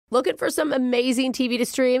Looking for some amazing TV to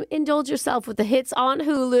stream? Indulge yourself with the hits on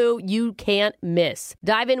Hulu you can't miss.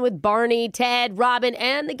 Dive in with Barney, Ted, Robin,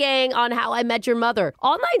 and the gang on How I Met Your Mother.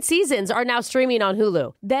 All 9 seasons are now streaming on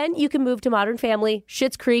Hulu. Then you can move to Modern Family,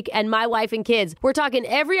 Schitt's Creek, and My Wife and Kids. We're talking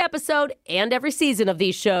every episode and every season of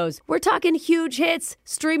these shows. We're talking huge hits,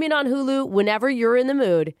 streaming on Hulu whenever you're in the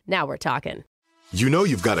mood. Now we're talking. You know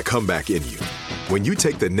you've got a comeback in you. When you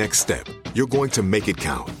take the next step, you're going to make it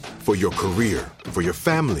count. For your career, for your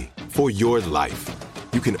family, for your life.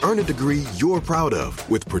 You can earn a degree you're proud of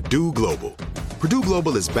with Purdue Global. Purdue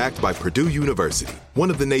Global is backed by Purdue University,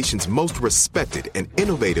 one of the nation's most respected and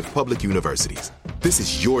innovative public universities. This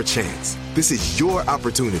is your chance. This is your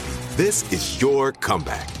opportunity. This is your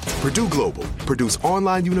comeback. Purdue Global, Purdue's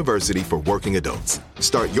online university for working adults.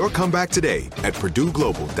 Start your comeback today at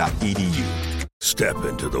purdueglobal.edu. Step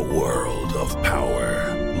into the world of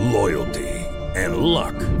power, loyalty, and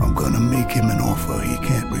luck. I'm gonna make him an offer he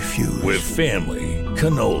can't refuse. With family,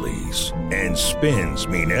 cannolis, and spins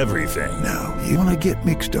mean everything. Now, you wanna get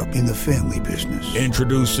mixed up in the family business.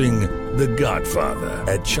 Introducing The Godfather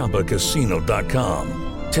at ChumbaCasino.com.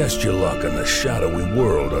 Test your luck in the shadowy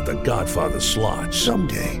world of The Godfather slot.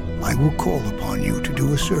 Someday, I will call upon you to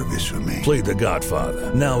do a service for me. Play The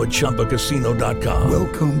Godfather, now at ChumbaCasino.com.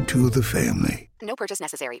 Welcome to the family. No purchase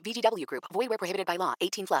necessary. VGW Group. Void where prohibited by law.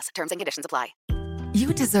 18+. Terms and conditions apply.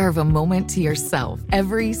 You deserve a moment to yourself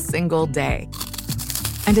every single day.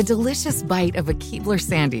 And a delicious bite of a Keebler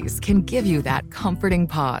Sandies can give you that comforting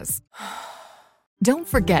pause. Don't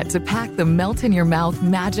forget to pack the melt-in-your-mouth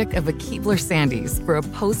magic of a Keebler Sandies for a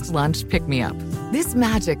post-lunch pick-me-up. This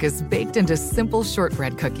magic is baked into simple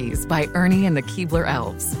shortbread cookies by Ernie and the Keebler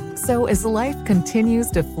Elves. So as life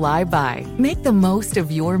continues to fly by, make the most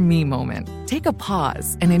of your me moment. Take a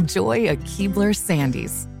pause and enjoy a Keebler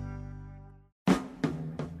Sandies.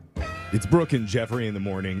 It's Brooke and Jeffrey in the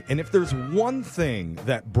morning, and if there's one thing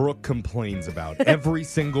that Brooke complains about every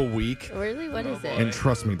single week... Really? What is it? And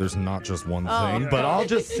trust me, there's not just one thing, but I'll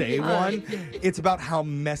just say one. It's about how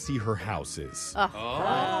messy her house is.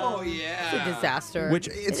 Oh yeah. It's a disaster.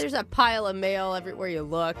 There's a pile of mail everywhere you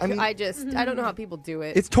look. I don't know how people do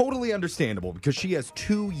it. It's totally understandable because she has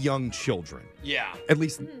 2 young children. Yeah. At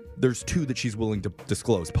least there's 2 that she's willing to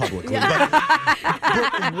disclose publicly.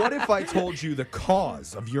 But what if I told you the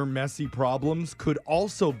cause of your messy problems could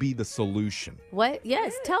also be the solution? What?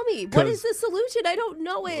 Yes, tell me. What is the solution? I don't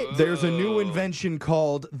know it. There's a new invention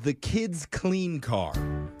called the Kids Clean Car.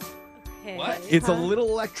 What? It's a little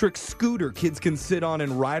electric scooter kids can sit on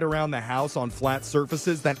and ride around the house on flat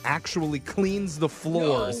surfaces that actually cleans the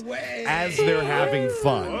floors as they're having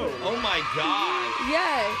fun. Oh my God.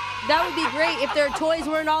 Yeah, that would be great if their toys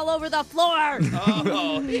weren't all over the floor.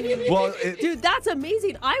 Well, Dude, that's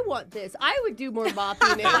amazing. I want this. I would do more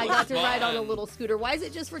mopping if I got to ride on a little scooter. Why is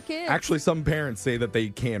it just for kids? actually, some parents say that they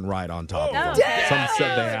can ride on top of them. damn. Some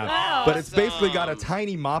said they have. Wow. But it's basically got a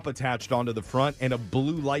tiny mop attached onto the front and a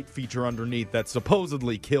blue light feature underneath that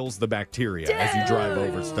supposedly kills the bacteria as you drive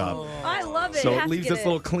over stuff. I love it. So Have it to leaves get this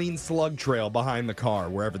little clean slug trail behind the car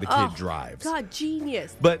wherever the kid drives. God,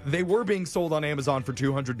 genius. But they were being sold on Amazon for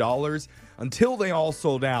 $200 until they all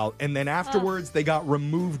sold out. And then afterwards, they got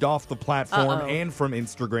removed off the platform and from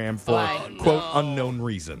Instagram for, quote, unknown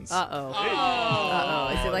reasons. Is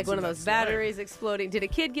it like one of those batteries exploding? Did a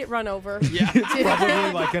kid get run over? Yeah. It's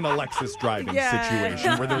probably like an Alexis driving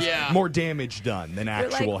situation where there's more damage done than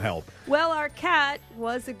actual help. Well, our cat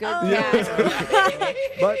was a good cat.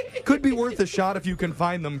 But could be worth a shot if you can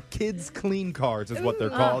find them. Kids Clean Cars is what they're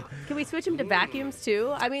called. Can we switch them to vacuums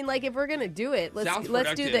too? I mean, like if we're gonna do it,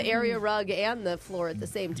 let's do the area rug and the floor at the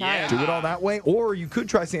same time. Do it all that way, or you could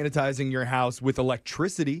try sanitizing your house with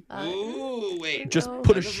electricity. Ooh, wait. Just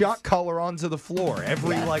put a shock collar onto the floor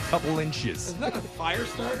every couple inches. Is that a fire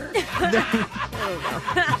starter?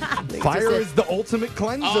 Fire is the ultimate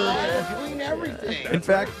cleanser. Clean everything. In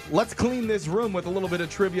fact, let's clean this room with a little bit of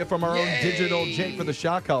trivia from our own digital Jake for the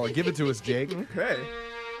shock collar. Give it to us, Jake. Okay.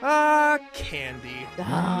 Candy.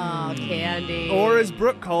 Candy. Or as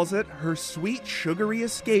Brooke calls it, her sweet, sugary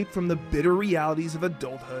escape from the bitter realities of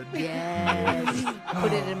adulthood. Yes.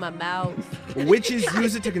 Put it in my mouth. Witches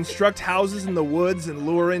use it to construct houses in the woods and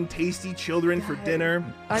lure in tasty children for dinner.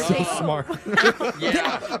 So smart.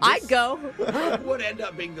 Yeah. I'd go. Would end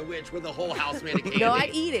up being the witch with a whole house made of candy. No,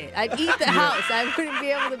 I'd eat it. I'd eat the house. I wouldn't be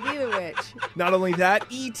able to be the witch. Not only that,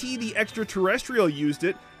 E.T. the extraterrestrial used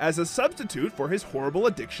it as a substitute for his horrible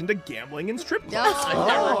addiction to gambling gambling and strip clubs.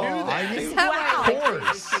 Of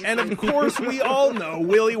course. And of course, we all know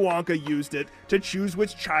Willy Wonka used it to choose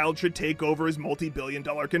which child should take over his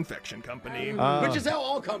multi-billion-dollar confection company. Which is how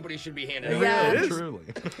all companies should be handled. Yeah, it is. Truly.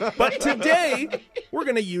 But today, we're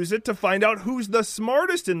going to use it to find out who's the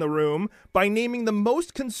smartest in the room by naming the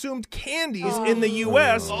most consumed candies in the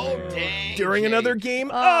U.S. Dang, during Jake. another game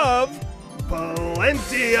of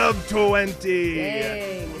Plenty of 20.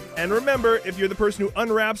 Dang. And remember, if you're the person who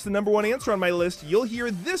unwraps the number one answer on my list, you'll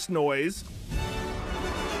hear this noise.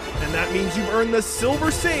 And that means you've earned the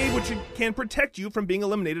Silver Save, which can protect you from being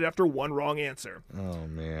eliminated after one wrong answer. Oh,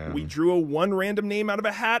 man. We drew one random name out of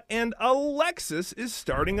a hat, and Alexis is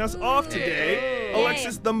starting us off today.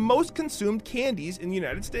 Alexis, the most consumed candies in the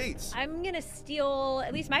United States. I'm going to steal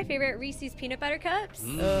at least my favorite Reese's Peanut Butter Cups.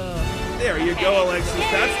 There you go, Alexis.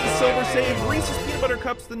 That's the Silver Save. Reese's Peanut Butter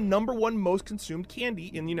Cups, the number one most consumed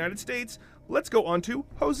candy in the United States. Let's go on to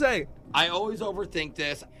Jose. I always overthink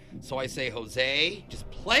this, so I say, Jose,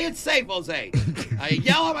 just play it safe, Jose. I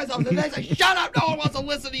yell at myself, and then I say, shut up, no one wants to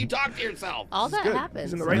listen to you talk to yourself. All that Good. happens.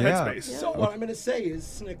 He's in the right headspace. So what I'm going to say is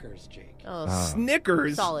Snickers, Jake.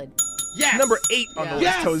 Snickers. Solid. Yes. Number 8 on the list,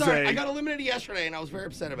 Yes, Jose. sorry. I got eliminated yesterday, and I was very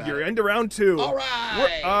upset about You're it. into round 2. All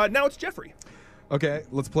right. Now it's Jeffrey. Okay,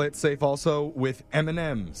 let's play it safe also with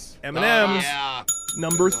M&M's. M&M's. Yeah.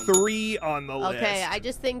 Number 3 on the list. Okay, I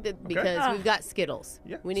just think that because we've got Skittles.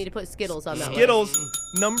 Yeah. We need to put Skittles on that list.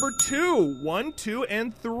 Skittles. Number 2. 1, 2,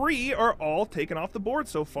 and 3 are all taken off the board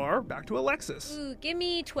so far. Back to Alexis. Ooh, give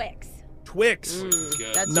me Twix. Twix.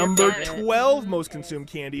 Good. That's Number your favorite. 12 most consumed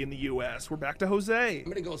candy in the U.S. We're back to Jose. I'm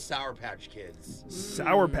going to go Sour Patch Kids.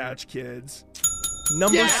 Sour Patch Kids.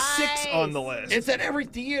 Number Yes. 6 on the list. It's at every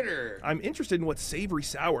theater. I'm interested in what savory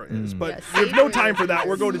sour is, but Yes, we have no savory. time for that.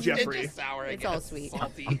 We're going to Jeffrey. It's just sour. I It's all guess. sweet.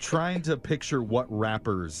 Salty. I'm trying to picture what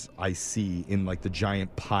wrappers I see in like the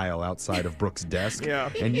giant pile outside of Brooke's desk. Yeah.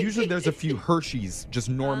 And usually there's a few Hershey's, just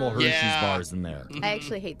normal Hershey's Yeah. bars in there. I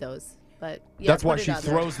actually hate those. But yeah, That's why put it she on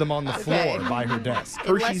there. throws them on the floor by her desk.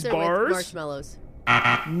 Unless Hershey's they're with bars? marshmallows.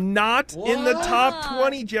 Not in the top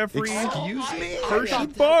 20, Jeffrey. Excuse me? Hershey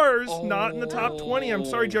bars, not in the top 20. I'm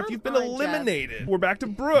sorry, Jeff. You've been Come on, Jeff. eliminated. We're back to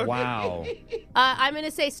Brooke. Wow. I'm going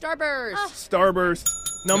to say Starburst. Starburst.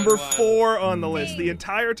 Number Good one. 4 on the list. The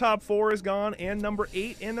entire top 4 is gone, and number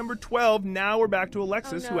 8 and number 12. Now we're back to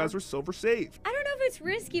Alexis, who no. has her silver save. I don't know if it's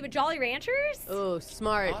risky, but Jolly Ranchers? Oh,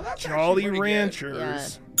 smart. Oh, that's Jolly actually pretty good.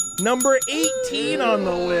 Ranchers. Number 18 on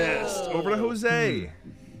the list. Over to Jose.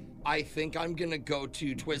 I think I'm going to go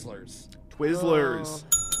to Twizzlers. Twizzlers.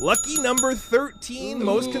 Lucky number 13, the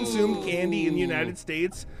most consumed candy in the United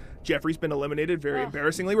States. Jeffrey's been eliminated very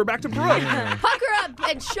embarrassingly. We're back to Brooke. Pucker up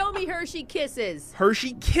and show me Hershey Kisses.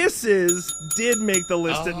 Hershey Kisses did make the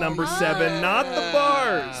list at number 7, not the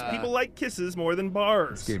bars. People like kisses more than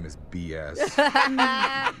bars. This game is BS.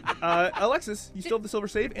 Alexis, you still have the silver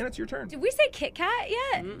save, and it's your turn. Did we say Kit Kat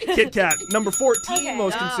yet? Kit Kat, number 14, Okay.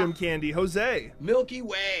 most consumed candy. Jose. Milky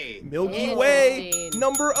Way. Milky Way, Interesting.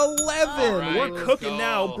 number 11. All right, We're let's cooking go.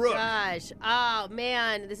 now, Brooke. Gosh. Oh,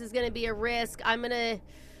 man. This is going to be a risk.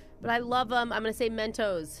 But I love them. I'm going to say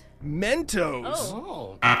Mentos. Mentos.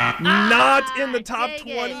 Oh. Not in the top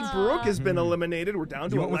dang 20. it. Brooke has been eliminated. We're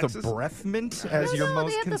down to You went with Alexis. a breath mint as No, your they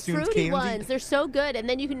most have the consumed fruity candy? ones. They're so good. And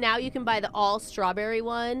then you can buy the all strawberry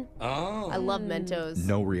one. Oh. I love Mentos.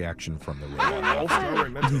 No reaction from the room. All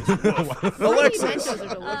strawberry Mentos. Woof. Fruity Alexis.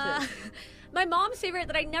 Mentos are delicious. My mom's favorite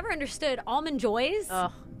that I never understood, Almond Joys.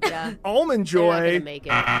 Oh, yeah. Almond They're not Joy gonna make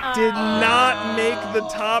it. did not make the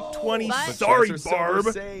top 20. But- Sorry, That's her silver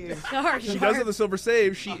Barb. save. Sorry, She does have the silver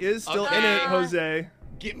save. She is still in it, Jose.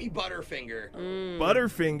 Give me Butterfinger.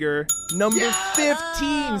 Butterfinger, number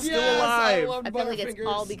 15, still Yes, alive. I love I feel like it's Butterfingers.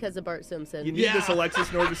 all because of Bart Simpson. You need this, Alexis,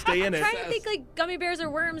 in order to stay in it. I'm trying to think like gummy bears or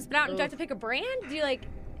worms, but do I have to pick a brand? Do you like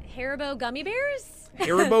Haribo gummy bears?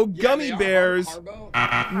 Haribo Yeah, Gummy they are. Bears,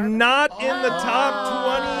 Harbo. not in the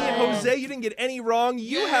top 20. Jose, you didn't get any wrong.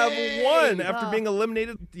 You have won after being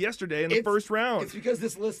eliminated yesterday in the first round. It's because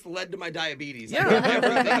this list led to my diabetes. Yeah. I got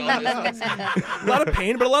everything on this list. A lot of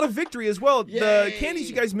pain, but a lot of victory as well. The Yay. candies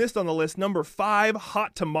you guys missed on the list: number 5,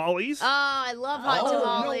 hot tamales. Oh, I love hot Oh, no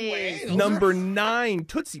tamales. way. Those Number are 9,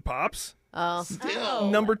 Tootsie Pops. Oh. still.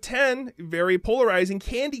 Number 10, very polarizing,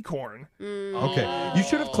 candy corn. Okay. You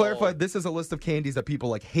should have clarified this is a list of candies that people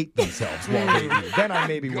like hate themselves while they eat. Then I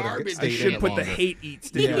maybe would have Garbage. I stayed should in put the longer. hate eat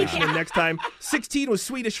stipulation in next time. 16 was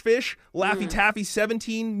Swedish Fish, Laffy Taffy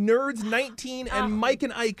 17, Nerds 19, and Mike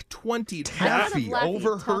and Ike 20. Taffy Laffy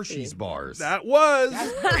over Taffy. Hershey's bars. That was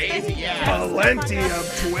Crazy, yeah. plenty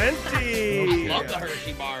of 20. Love the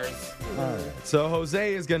Hershey bars. So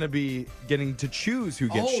Jose is going to be getting to choose who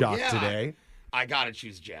gets Oh, shocked yeah. today. I gotta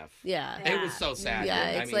choose Jeff. Yeah. It was so sad.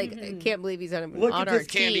 Yeah, it's like, I can't believe he's on look our at this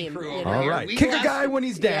team. Candy crew over All here. right. We Kick a left- guy when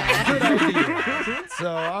he's down. Good idea.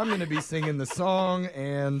 So I'm going to be singing the song,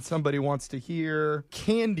 and somebody wants to hear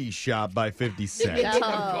Candy Shop by 50 Cent.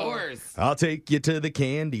 Of course. I'll take you to the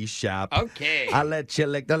candy shop. Okay. I'll let you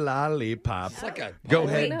lick the lollipop. It's like a Go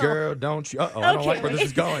ahead, girl, don't you? Uh-oh, I don't like where this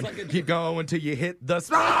is going. Keep going till you hit the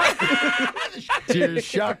spot. Cheers,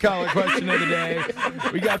 shot collar question of the day.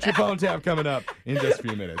 We got your phone tap coming up in just a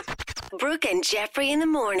few minutes. Brooke and Jeffrey in the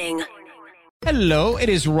morning. Hello, it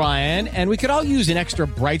is Ryan, and we could all use an extra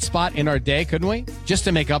bright spot in our day, couldn't we? Just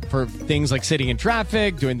to make up for things like sitting in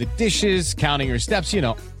traffic, doing the dishes, counting your steps, you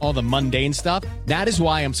know, all the mundane stuff. That is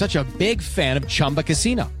why I'm such a big fan of Chumba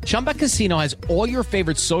Casino. Chumba Casino has all your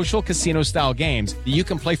favorite social casino-style games that you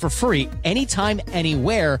can play for free anytime,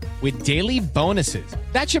 anywhere with daily bonuses.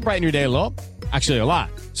 That should brighten your day a little. Actually, a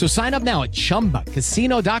lot. So sign up now at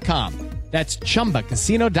ChumbaCasino.com. That's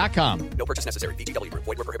ChumbaCasino.com. No purchase necessary. VGW Group.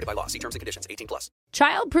 Void where prohibited by law. See terms and conditions. 18+.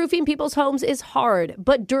 Childproofing people's homes is hard,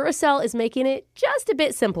 but Duracell is making it just a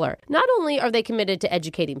bit simpler. Not only are they committed to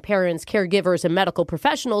educating parents, caregivers, and medical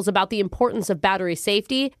professionals about the importance of battery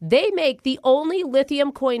safety, they make the only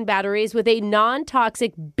lithium coin batteries with a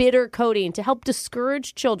non-toxic bitter coating to help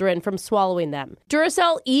discourage children from swallowing them.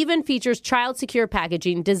 Duracell even features child-secure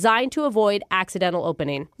packaging designed to avoid accidental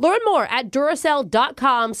opening. Learn more at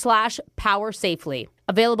Duracell.com/power safely.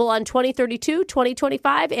 Available on 2032,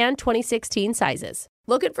 2025, and 2016 sizes.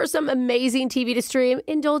 Looking for some amazing TV to stream?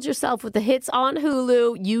 Indulge yourself with the hits on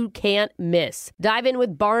Hulu you can't miss. Dive in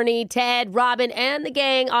with Barney, Ted, Robin, and the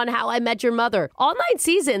gang on How I Met Your Mother. All 9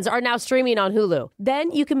 seasons are now streaming on Hulu.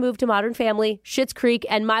 Then you can move to Modern Family, Schitt's Creek,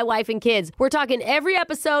 and My Wife and Kids. We're talking every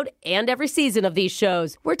episode and every season of these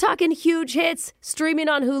shows. We're talking huge hits, streaming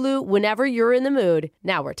on Hulu whenever you're in the mood.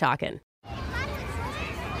 Now we're talking.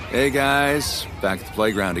 Hey guys, back at the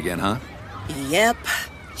playground again, huh? Yep.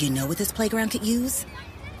 You know what this playground could use?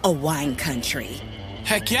 A wine country.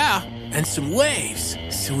 Heck yeah, and some waves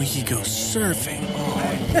so we could go surfing.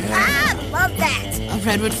 Ah, love that. A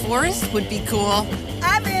redwood forest would be cool.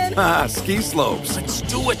 I'm in. Ah, ski slopes. Let's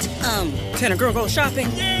do it. Can a girl go shopping?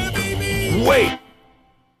 Yeah, baby. Wait!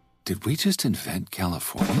 Did we just invent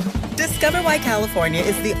California? Discover why California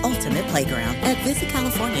is the ultimate playground at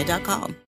visitcalifornia.com.